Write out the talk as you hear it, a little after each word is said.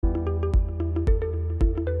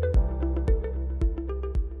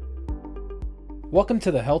Welcome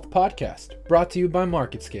to the Health Podcast, brought to you by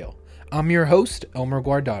MarketScale. I'm your host, Elmer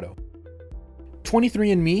Guardado.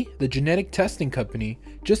 23andMe, the genetic testing company,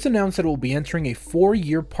 just announced that it will be entering a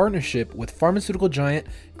 4-year partnership with pharmaceutical giant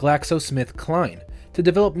GlaxoSmithKline to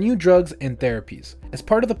develop new drugs and therapies. As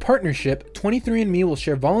part of the partnership, 23andMe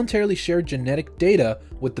will voluntarily share genetic data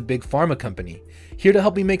with the big pharma company. Here to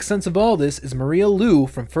help me make sense of all this is Maria Liu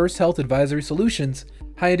from First Health Advisory Solutions.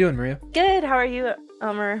 How you doing, Maria? Good. How are you,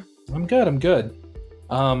 Elmer? I'm good.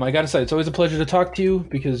 I gotta say, it's always a pleasure to talk to you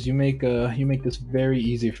because you make this very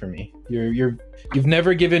easy for me. You've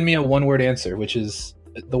never given me a one-word answer, which is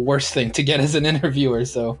the worst thing to get as an interviewer.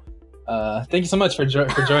 So, thank you so much for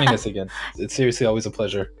joining us again. It's seriously always a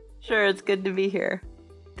pleasure. Sure, it's good to be here.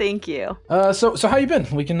 Thank you. So how you been?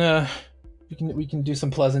 We can do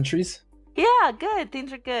some pleasantries. Yeah, good.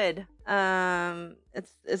 Things are good.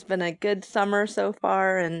 It's been a good summer so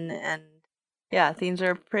far, and yeah, things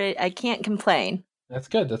are pretty. I can't complain. That's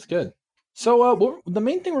good. So the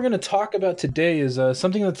main thing we're going to talk about today is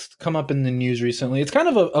something that's come up in the news recently. It's kind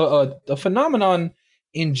of a phenomenon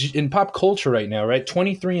in pop culture right now, right?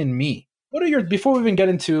 23andMe. What are before we even get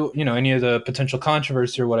into, any of the potential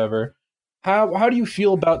controversy or whatever, how do you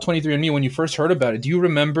feel about 23andMe when you first heard about it? Do you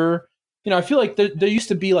remember, I feel like there used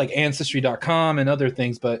to be like Ancestry.com and other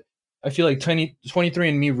things, but I feel like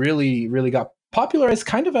 23andMe really got popularized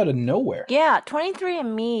kind of out of nowhere. Yeah,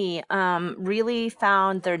 23andMe really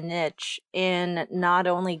found their niche in not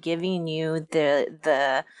only giving you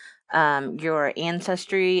the your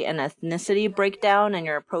ancestry and ethnicity breakdown and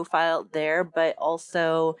your profile there, but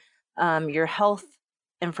also your health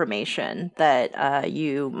information that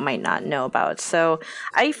you might not know about. So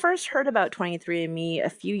I first heard about 23andMe a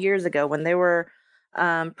few years ago when they were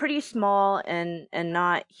pretty small and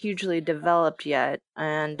not hugely developed yet.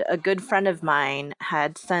 And a good friend of mine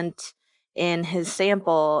had sent in his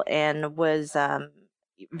sample and was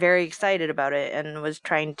very excited about it and was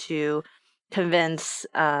trying to convince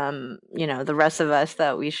the rest of us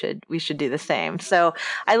that we should do the same. So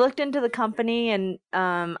I looked into the company, and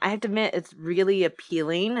I have to admit it's really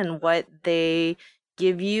appealing, and what they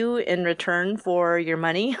give you in return for your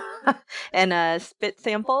money and a spit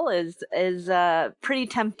sample is pretty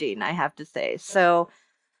tempting, I have to say. So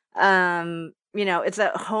it's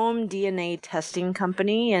a home DNA testing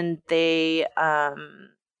company, and they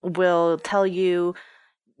will tell you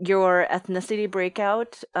your ethnicity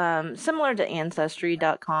breakout, similar to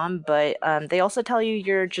Ancestry.com, but they also tell you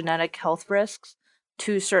your genetic health risks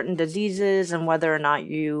to certain diseases and whether or not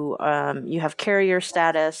you have carrier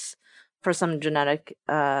status for some genetic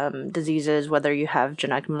diseases, whether you have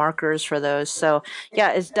genetic markers for those. So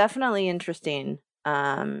yeah, it's definitely interesting.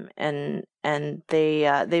 And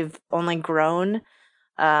they've only grown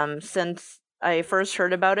since I first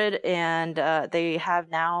heard about it, and they have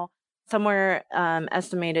now somewhere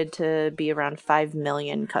estimated to be around 5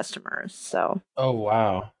 million customers. So. Oh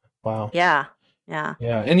wow. Yeah.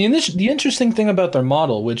 And the interesting thing about their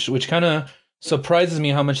model, which kind of surprises me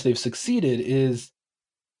how much they've succeeded, is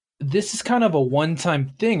this is kind of a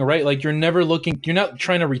one-time thing, right? Like you're not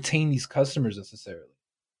trying to retain these customers necessarily.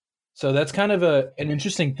 So that's kind of an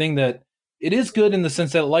interesting thing, that it is good in the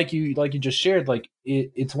sense that like you just shared, like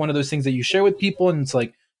it's one of those things that you share with people and it's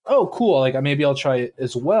like, oh cool, like maybe I'll try it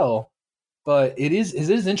as well. But it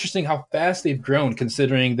is interesting how fast they've grown,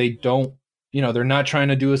 considering they don't, they're not trying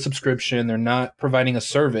to do a subscription, they're not providing a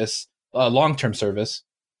service, a long-term service.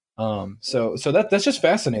 So that's just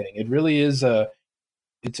fascinating. It really is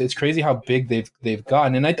it's crazy how big they've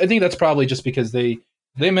gotten, and I think that's probably just because they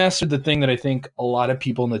mastered the thing that I think a lot of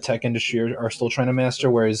people in the tech industry are still trying to master,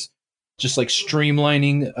 whereas just like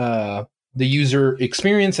streamlining the user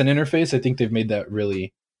experience and interface, I think they've made that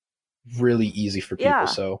really easy for people. Yeah.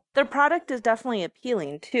 So their product is definitely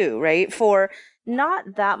appealing too, right? For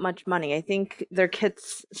not that much money. I think their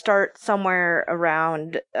kits start somewhere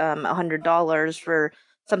around $100. For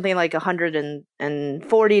something like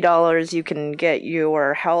 $140, you can get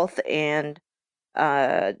your health and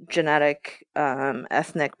genetic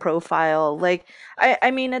ethnic profile. Like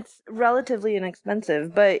I mean, it's relatively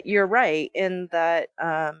inexpensive, but you're right in that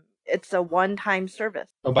it's a one-time service.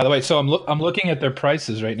 Oh, by the way, so I'm looking at their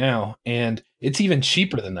prices right now, and it's even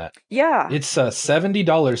cheaper than that. Yeah. It's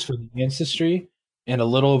 $70 for the Ancestry and a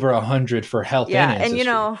little over $100 for health and Ancestry.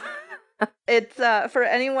 And it's for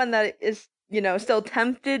anyone that is still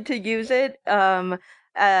tempted to use it. The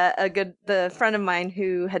friend of mine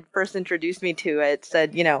who had first introduced me to it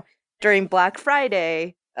said, during Black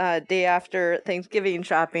Friday, day after Thanksgiving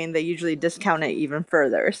shopping, they usually discount it even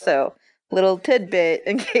further. So little tidbit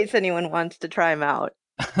in case anyone wants to try them out.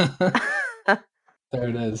 There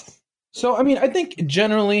it is. So, I mean, I think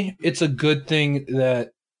generally it's a good thing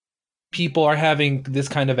that people are having this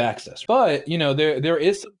kind of access. But there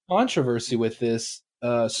is some controversy with this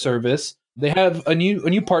service. They have a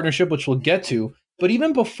new partnership, which we'll get to. But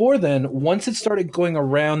even before then, once it started going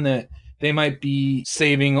around that they might be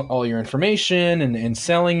saving all your information and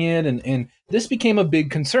selling it, and this became a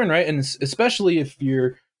big concern, right? And especially if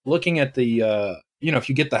you're looking at the if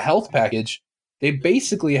you get the health package, they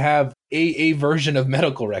basically have a version of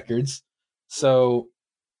medical records. So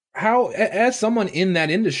as someone in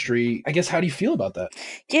that industry, I guess, how do you feel about that?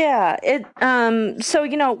 Yeah, so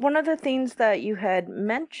one of the things that you had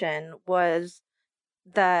mentioned was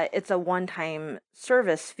that it's a one-time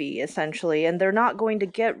service fee essentially, and they're not going to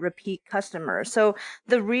get repeat customers. So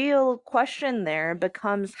the real question there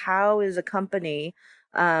becomes, how is a company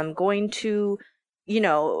going to, you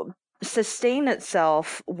know, sustain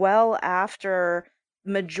itself well after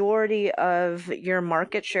majority of your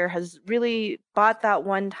market share has really bought that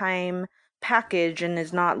one-time package and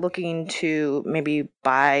is not looking to maybe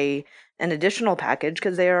buy an additional package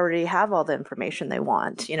because they already have all the information they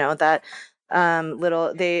want. That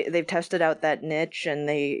little they've tested out that niche, and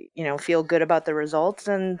they feel good about the results,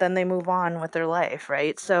 and then they move on with their life,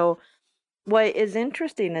 right? So what is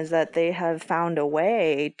interesting is that they have found a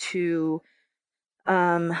way to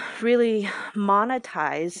really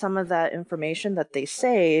monetize some of that information that they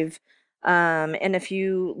save. And if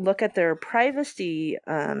you look at their privacy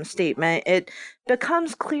statement, it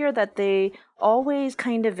becomes clear that they always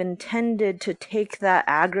kind of intended to take that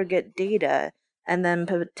aggregate data and then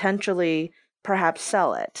potentially perhaps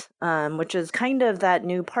sell it, which is kind of that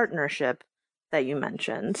new partnership that you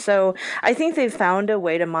mentioned. So I think they've found a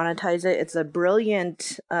way to monetize it. It's a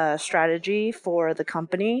brilliant strategy for the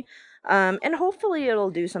company, and hopefully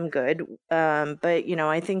it'll do some good. But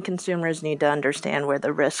I think consumers need to understand where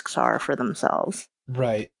the risks are for themselves.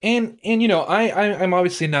 Right. And I'm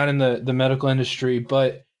obviously not in the medical industry,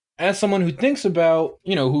 but as someone who thinks about,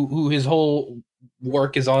 who his whole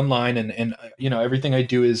work is online, and everything I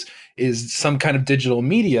do is some kind of digital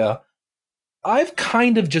media, I've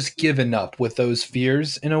kind of just given up with those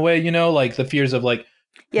fears in a way, like the fears of like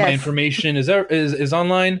my Yes. information is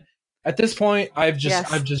online. At this point, I've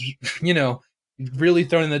Yes. just you know really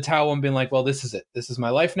thrown in the towel and been like, well, this is it. This is my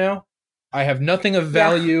life now. I have nothing of Yeah.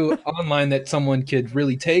 value online that someone could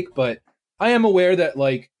really take, but I am aware that,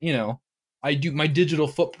 like, I do, my digital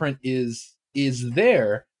footprint is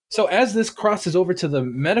there. So as this crosses over to the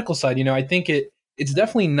medical side, I think it's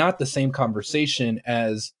definitely not the same conversation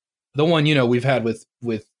as the one we've had with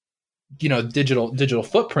digital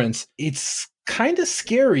footprints. It's kind of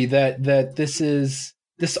scary that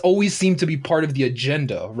this always seemed to be part of the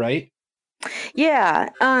agenda, right? Yeah.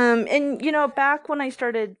 And back when I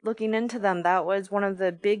started looking into them, that was one of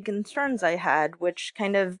the big concerns I had, which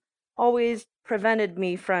kind of always prevented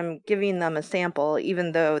me from giving them a sample,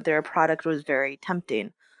 even though their product was very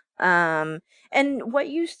tempting. And what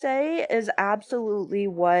you say is absolutely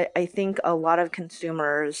what I think a lot of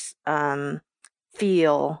consumers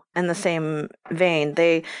feel in the same vein.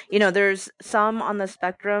 There's some on the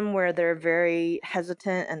spectrum where they're very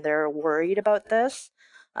hesitant and they're worried about this.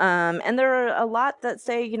 And there are a lot that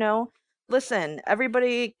say, listen,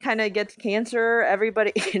 everybody kind of gets cancer.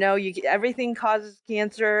 Everybody, everything causes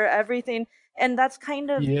cancer, everything. And that's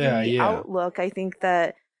kind of Yeah, the yeah. outlook, I think,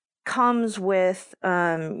 that comes with,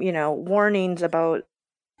 warnings about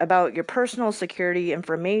your personal security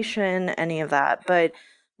information, any of that. But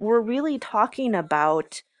we're really talking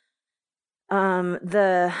about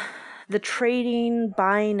the trading,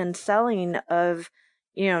 buying, and selling of,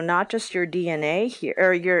 not just your DNA here,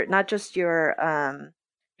 or your not just your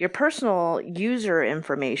personal user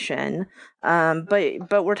information,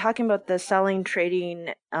 but we're talking about the selling,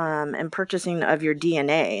 trading, and purchasing of your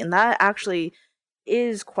DNA, and that actually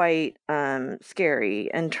is quite scary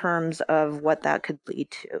in terms of what that could lead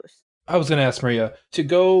to. I was going to ask Maria to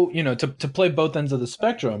go, to play both ends of the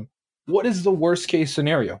spectrum. What is the worst case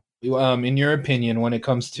scenario, in your opinion, when it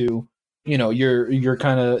comes to, your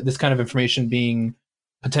kind of this kind of information being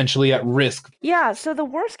potentially at risk? Yeah, so the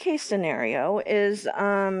worst case scenario is,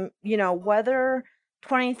 whether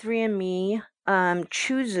 23andMe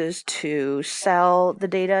chooses to sell the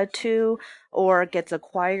data to, or gets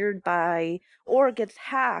acquired by, or gets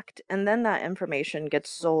hacked, and then that information gets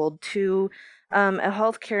sold to a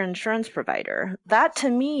healthcare insurance provider. That to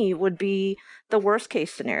me would be the worst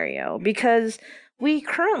case scenario, because we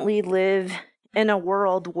currently live in a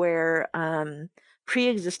world where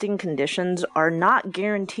pre-existing conditions are not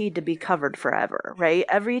guaranteed to be covered forever, right?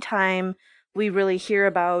 Every time we really hear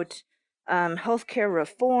about healthcare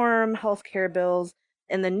reform, healthcare bills,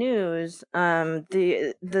 in the news,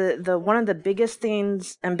 the one of the biggest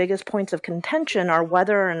things and biggest points of contention are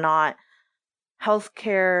whether or not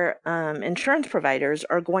healthcare insurance providers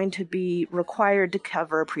are going to be required to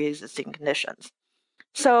cover pre-existing conditions.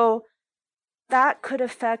 So that could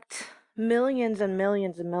affect millions and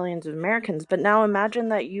millions and millions of Americans. But now imagine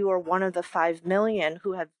that you are one of the 5 million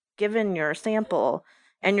who have given your sample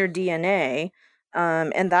and your DNA,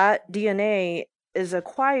 and that DNA is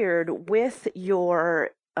acquired with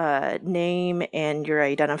your name and your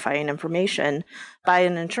identifying information by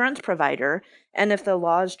an insurance provider. And if the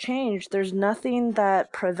laws change, there's nothing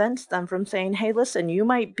that prevents them from saying, hey, listen, you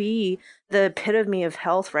might be the epitome of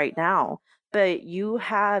health right now, but you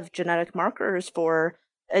have genetic markers for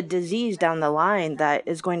a disease down the line that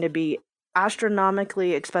is going to be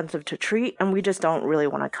astronomically expensive to treat, and we just don't really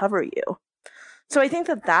want to cover you. So I think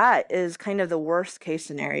that that is kind of the worst case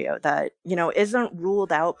scenario that, isn't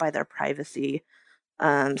ruled out by their privacy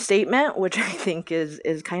statement, which I think is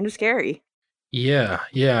kind of scary. Yeah,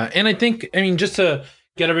 yeah, and I mean, just to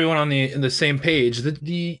get everyone on the same page,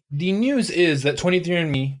 the news is that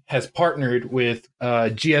 23andMe has partnered with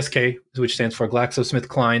GSK, which stands for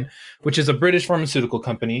GlaxoSmithKline, which is a British pharmaceutical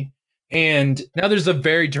company, and now there's a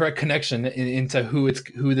very direct connection into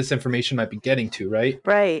who this information might be getting to, right?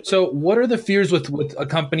 Right. So, what are the fears with a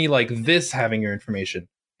company like this having your information,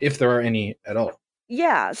 if there are any at all?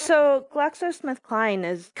 Yeah, so GlaxoSmithKline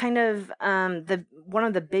is kind of the one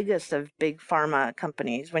of the biggest of big pharma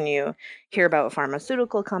companies when you hear about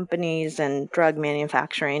pharmaceutical companies and drug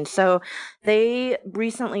manufacturing. So they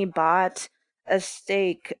recently bought a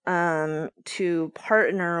stake to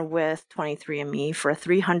partner with 23andMe for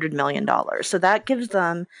 $300 million. So that gives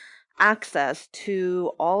them access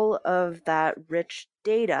to all of that rich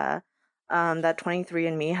data that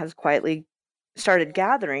 23andMe has quietly started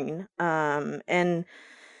gathering, and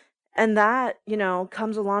that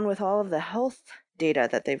comes along with all of the health data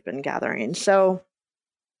that they've been gathering. So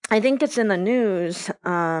I think it's in the news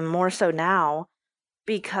more so now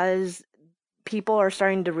because people are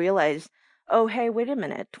starting to realize, oh, hey, wait a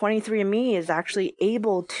minute, 23andMe is actually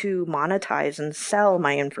able to monetize and sell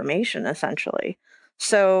my information essentially.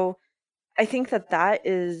 So I think that that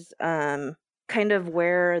is kind of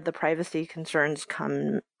where the privacy concerns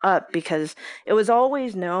come up, because it was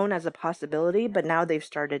always known as a possibility, but now they've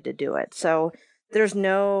started to do it. So there's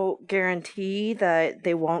no guarantee that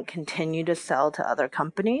they won't continue to sell to other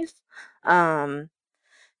companies. Um,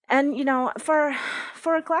 and for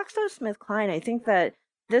GlaxoSmithKline, I think that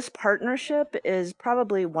this partnership is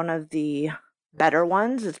probably one of the better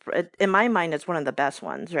ones. In my mind, it's one of the best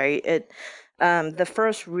ones, right? The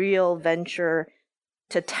first real venture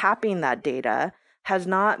to tapping that data has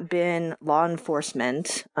not been law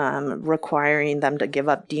enforcement requiring them to give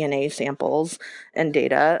up DNA samples and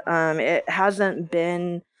data. It hasn't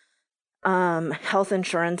been health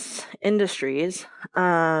insurance industries.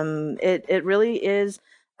 It really is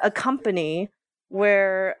a company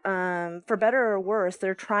where, for better or worse,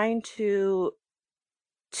 they're trying to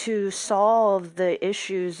solve the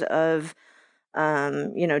issues of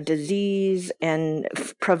disease and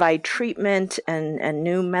provide treatment and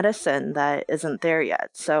new medicine that isn't there yet.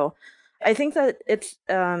 So I think that it's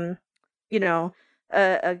you know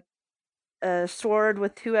a, a sword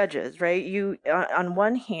with two edges, right? You on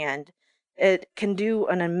one hand, it can do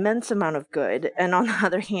an immense amount of good, and on the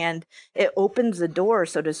other hand, it opens the door,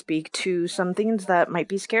 so to speak, to some things that might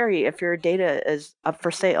be scary if your data is up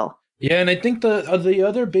for sale. Yeah, and I think the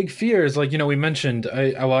other big fear is like we mentioned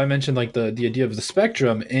I mentioned like the idea of the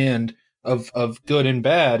spectrum and of good and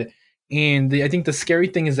bad, and I think the scary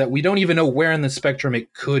thing is that we don't even know where in the spectrum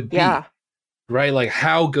it could Yeah. be, right? Like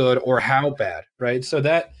how good or how bad, right? So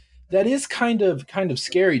that is kind of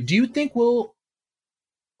scary. Do you think we'll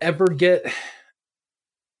ever get?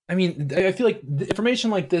 I mean, I feel like information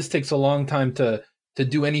like this takes a long time to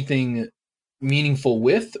do anything meaningful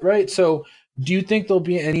with, right? So, do you think there'll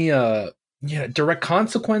be any direct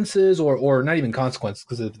consequences or not even consequences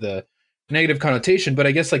because of the negative connotation, but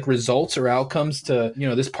I guess like results or outcomes to,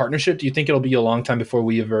 this partnership? Do you think it'll be a long time before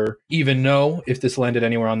we ever even know if this landed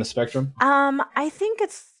anywhere on the spectrum? I think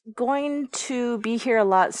it's going to be here a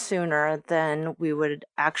lot sooner than we would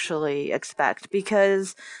actually expect,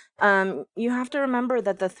 because you have to remember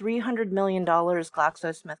that the $300 million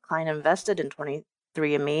GlaxoSmithKline invested in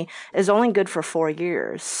 23andMe is only good for 4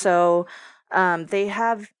 years. So they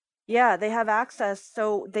have, yeah, they have access.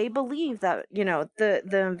 So they believe that, the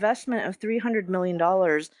investment of $300 million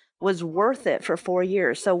was worth it for 4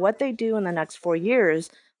 years. So what they do in the next 4 years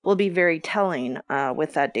will be very telling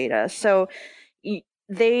with that data. So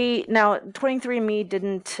they now 23andMe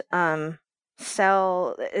didn't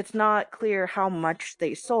sell. It's not clear how much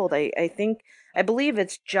they sold. I believe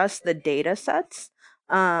it's just the data sets.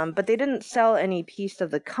 But they didn't sell any piece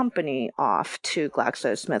of the company off to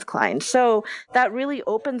GlaxoSmithKline. So that really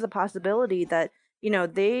opens the possibility that,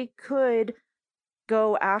 they could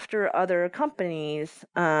go after other companies,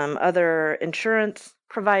 other insurance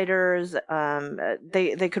providers.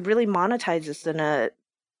 They could really monetize this in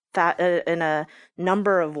a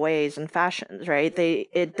number of ways and fashions, right?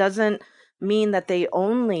 It doesn't mean that they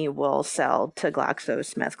only will sell to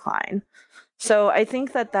GlaxoSmithKline. So I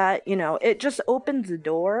think that it just opens the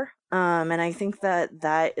door. And I think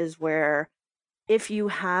that is where, if you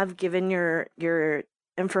have given your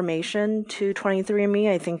information to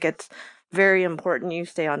 23andMe, I think it's very important you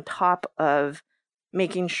stay on top of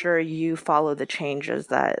making sure you follow the changes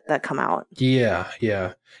that come out. Yeah.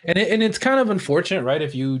 And it's kind of unfortunate, right?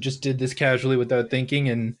 If you just did this casually without thinking,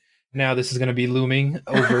 and now this is going to be looming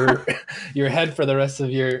over your head for the rest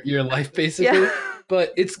of your life, basically. Yeah.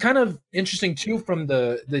 But it's kind of interesting too from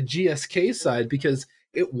the GSK side, because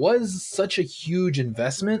it was such a huge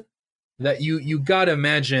investment that you got to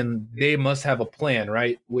imagine they must have a plan,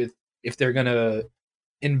 right? With if they're going to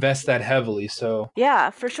invest that heavily. So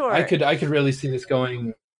yeah, for sure. I could really see this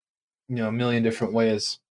going, a million different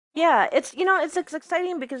ways. Yeah, it's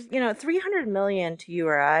exciting because 300 million to you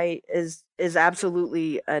or I is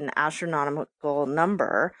absolutely an astronomical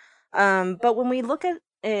number. But when we look at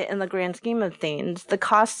it in the grand scheme of things, the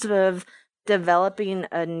cost of developing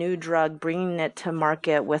a new drug, bringing it to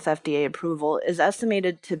market with FDA approval, is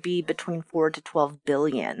estimated to be between 4 to 12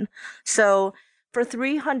 billion. So for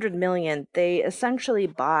 300 million, they essentially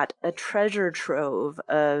bought a treasure trove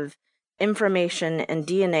of information and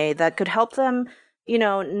DNA that could help them,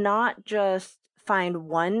 not just find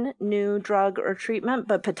one new drug or treatment,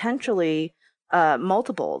 but potentially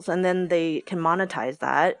multiples, and then they can monetize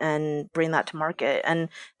that and bring that to market, and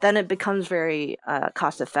then it becomes very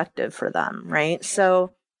cost effective for them, right?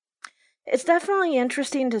 So it's definitely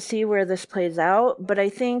interesting to see where this plays out, but I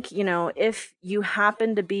think, if you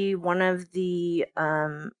happen to be one of the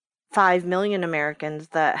 5 million Americans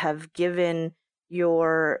that have given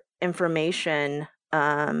your information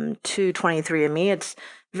to 23andMe, it's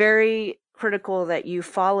very critical that you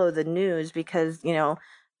follow the news, because,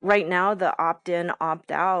 right now the opt-in,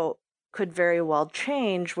 opt-out could very well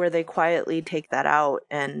change, where they quietly take that out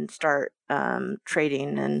and start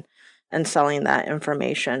trading and selling that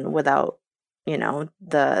information without,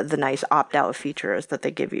 the nice opt-out features that they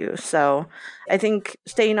give you. So I think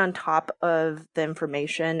staying on top of the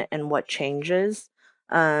information and what changes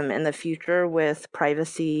in the future with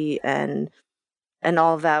privacy and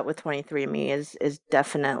all of that with 23andMe is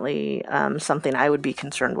definitely something I would be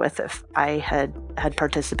concerned with if I had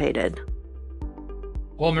participated.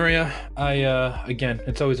 Well, Maria, again,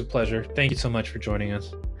 it's always a pleasure. Thank you so much for joining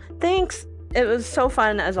us. Thanks. It was so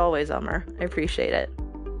fun as always, Elmer. I appreciate it.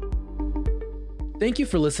 Thank you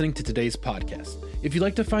for listening to today's podcast. If you'd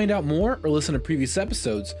like to find out more or listen to previous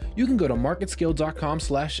episodes, you can go to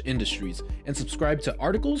marketscale.com/industries and subscribe to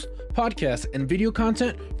articles, podcasts, and video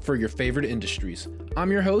content for your favorite industries.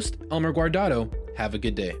 I'm your host, Elmer Guardado. Have a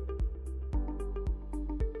good day.